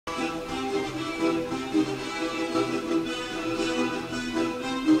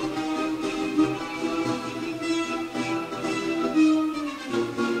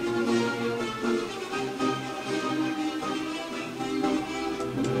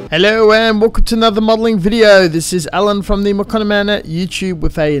Hello and welcome to another modeling video. This is Alan from the Man at YouTube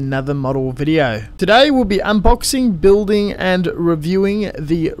with another model video. Today we'll be unboxing, building and reviewing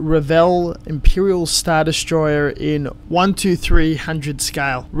the Revell Imperial Star Destroyer in 1:300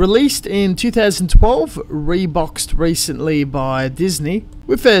 scale. Released in 2012, reboxed recently by Disney,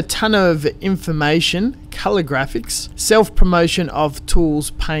 with a ton of information, color graphics, self-promotion of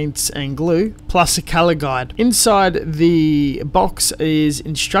tools, paints and glue, plus a color guide. Inside the box is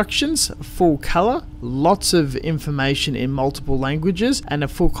instructions, full color, lots of information in multiple languages, and a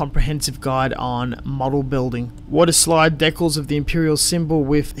full comprehensive guide on model building. Water slide decals of the Imperial symbol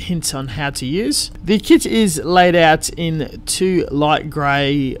with hints on how to use. The kit is laid out in two light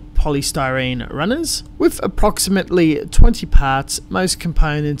grey polystyrene runners with approximately 20 parts. Most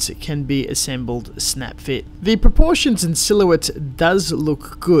components can be assembled snap fit. The proportions and silhouette does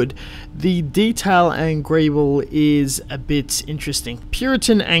look good. The detail and greeble is a bit interesting.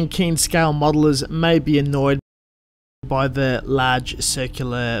 Puritan and keen scale modelers may be annoyed by the large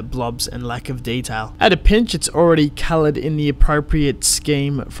circular blobs and lack of detail. At a pinch, it's already coloured in the appropriate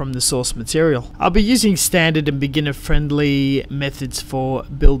scheme from the source material. I'll be using standard and beginner friendly methods for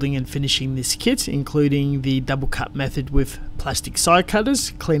building and finishing this kit, including the double cut method with plastic side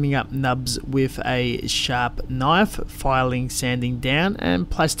cutters, cleaning up nubs with a sharp knife, filing, sanding down, and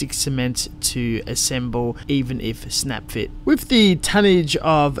plastic cement to assemble even if snap fit. With the tonnage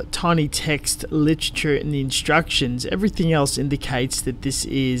of tiny text, literature and the instructions, everything else indicates that this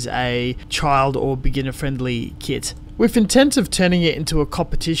is a child or beginner friendly kit. With intent of turning it into a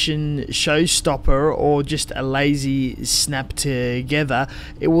competition showstopper or just a lazy snap together,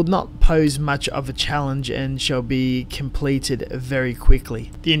 it will not pose much of a challenge and shall be completed very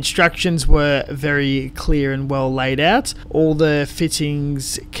quickly. The instructions were very clear and well laid out, all the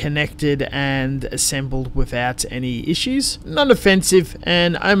fittings connected and assembled without any issues. Not offensive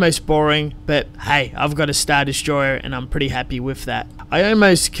and almost boring, but hey, I've got a Star Destroyer and I'm pretty happy with that. I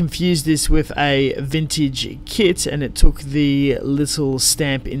almost confused this with a vintage kit, and it took the little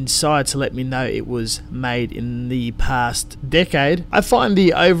stamp inside to let me know it was made in the past decade. I find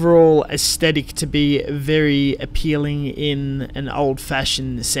the overall aesthetic to be very appealing in an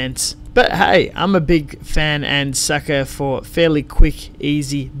old-fashioned sense. But hey, I'm a big fan and sucker for fairly quick,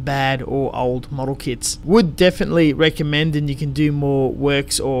 easy, bad or old model kits. Would definitely recommend, and you can do more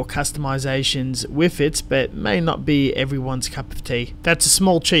works or customizations with it, but may not be everyone's cup of tea. That's a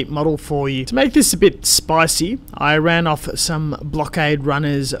small cheap model for you. To make this a bit spicy, I ran off some blockade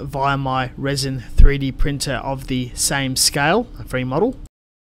runners via my resin 3D printer of the same scale, a free model.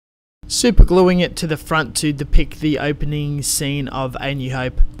 Super gluing it to the front to depict the opening scene of A New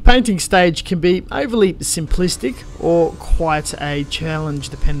Hope. The painting stage can be overly simplistic or quite a challenge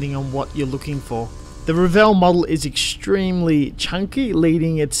depending on what you're looking for. The Revell model is extremely chunky,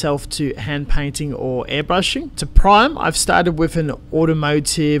 leading itself to hand painting or airbrushing. To prime, I've started with an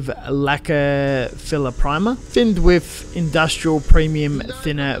automotive lacquer filler primer, thinned with industrial premium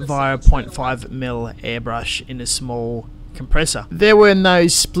thinner via 0.5mm airbrush in a small compressor. There were no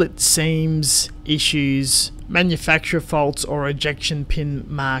split seams, issues, manufacturer faults or ejection pin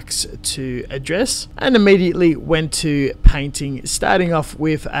marks to address, and immediately went to painting, starting off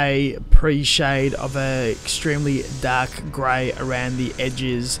with a pre-shade of a extremely dark grey around the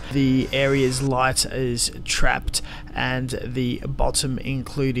edges. The areas light is trapped and the bottom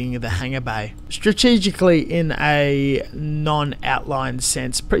including the hanger bay. Strategically, in a non-outlined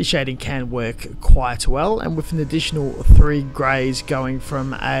sense, pre-shading can work quite well, and with an additional 3 greys going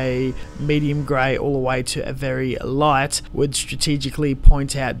from a medium grey all the way to a very light, would strategically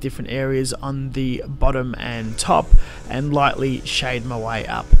point out different areas on the bottom and top and lightly shade my way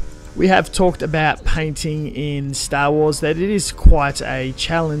up. We have talked about painting in Star Wars, that it is quite a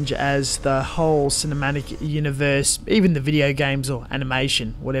challenge, as the whole cinematic universe, even the video games or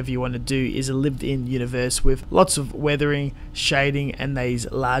animation, whatever you want to do, is a lived-in universe with lots of weathering, shading and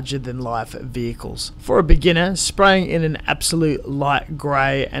these larger than life vehicles. For a beginner, spraying in an absolute light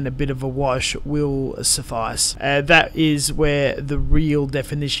grey and a bit of a wash will suffice. That is where the real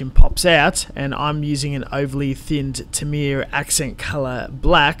definition pops out, and I'm using an overly thinned Tamiya accent colour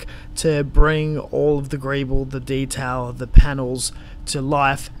black to bring all of the greeble, the detail, the panels to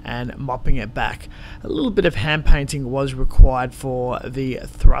life and mopping it back. A little bit of hand painting was required for the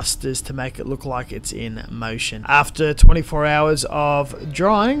thrusters to make it look like it's in motion. After 24 hours of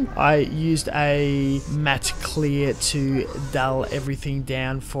drying, I used a matte clear to dull everything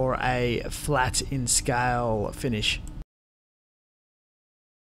down for a flat in scale finish.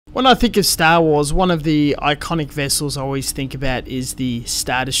 When I think of Star Wars, one of the iconic vessels I always think about is the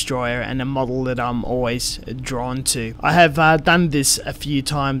Star Destroyer, and a model that I'm always drawn to. I have done this a few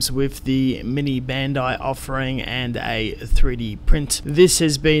times with the mini Bandai offering and a 3D print. This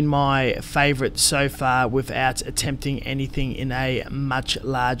has been my favourite so far without attempting anything in a much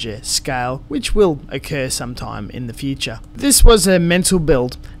larger scale, which will occur sometime in the future. This was a mental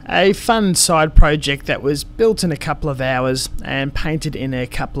build. A fun side project that was built in a couple of hours and painted in a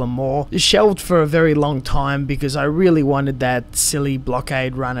couple of more. Shelved for a very long time because I really wanted that silly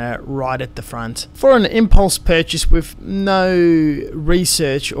blockade runner right at the front. For an impulse purchase with no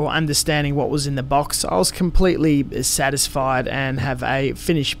research or understanding what was in the box, I was completely satisfied and have a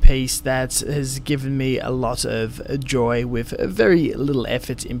finished piece that has given me a lot of joy with very little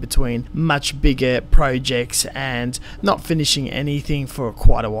effort in between much bigger projects and not finishing anything for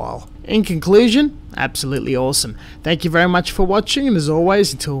quite a while. In conclusion, absolutely awesome. Thank you very much for watching, and as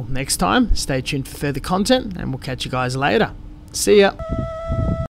always, until next time, stay tuned for further content, and we'll catch you guys later. See ya.